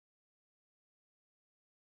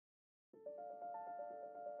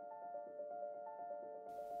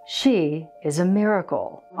She is a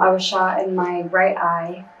miracle. I was shot in my right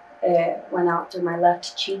eye. It went out through my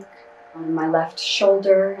left cheek, on my left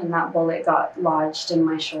shoulder, and that bullet got lodged in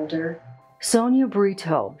my shoulder. Sonia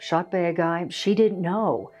Brito, shot by a guy she didn't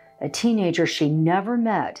know, a teenager she never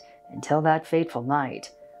met until that fateful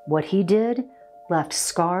night. What he did left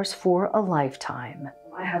scars for a lifetime.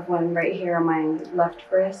 I have one right here on my left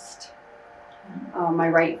wrist. My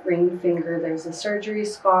right ring finger, there's a surgery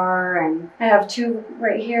scar, and I have two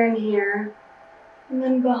right here and here, and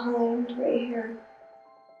then behind right here.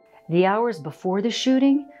 The hours before the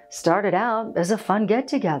shooting started out as a fun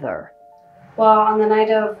get-together. Well, on the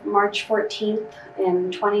night of March 14th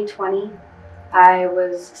in 2020, I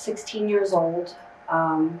was 16 years old,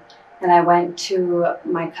 and I went to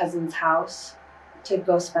my cousin's house to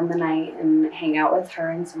go spend the night and hang out with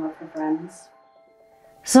her and some of her friends.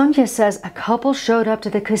 Sonia says a couple showed up to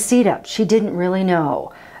the casita she didn't really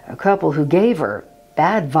know, a couple who gave her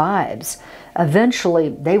bad vibes. Eventually,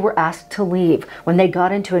 they were asked to leave when they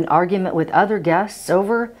got into an argument with other guests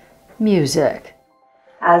over music.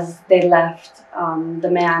 As they left,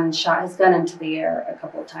 the man shot his gun into the air a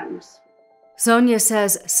couple of times. Sonia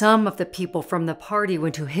says some of the people from the party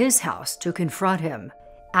went to his house to confront him.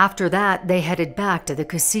 After that, they headed back to the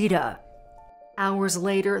casita. Hours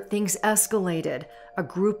later, things escalated. A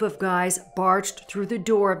group of guys barged through the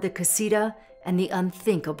door of the casita, and the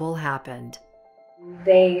unthinkable happened.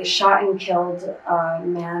 They shot and killed a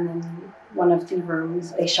man in one of the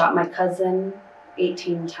rooms. They shot my cousin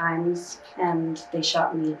 18 times, and they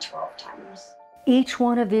shot me 12 times. Each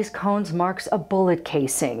one of these cones marks a bullet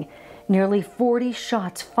casing. Nearly 40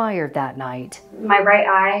 shots fired that night. My right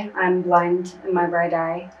eye, I'm blind in my right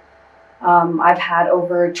eye. I've had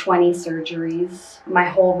over 20 surgeries. My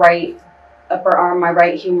whole right upper arm, my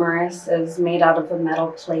right humerus, is made out of a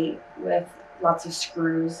metal plate with lots of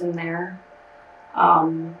screws in there.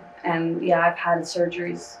 And yeah, I've had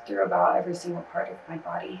surgeries through about every single part of my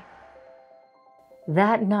body.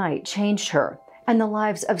 That night changed her and the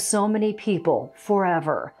lives of so many people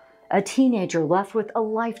forever. A teenager left with a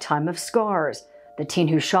lifetime of scars. The teen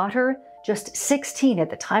who shot her, just 16 at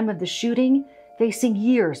the time of the shooting, facing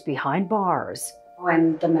years behind bars.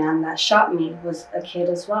 And the man that shot me was a kid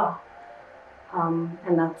as well.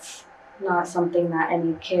 And that's not something that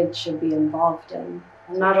any kid should be involved in.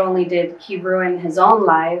 And not only did he ruin his own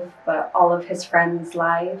life, but all of his friends'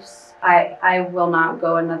 lives. I will not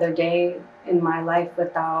go another day in my life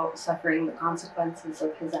without suffering the consequences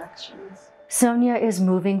of his actions. Sonia is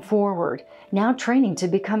moving forward, now training to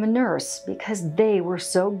become a nurse because they were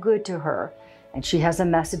so good to her. And she has a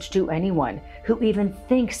message to anyone who even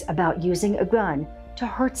thinks about using a gun to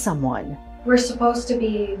hurt someone. We're supposed to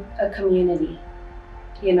be a community,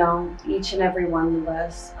 you know, each and every one of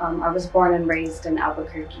us. I was born and raised in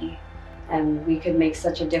Albuquerque, and we could make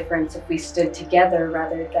such a difference if we stood together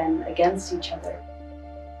rather than against each other.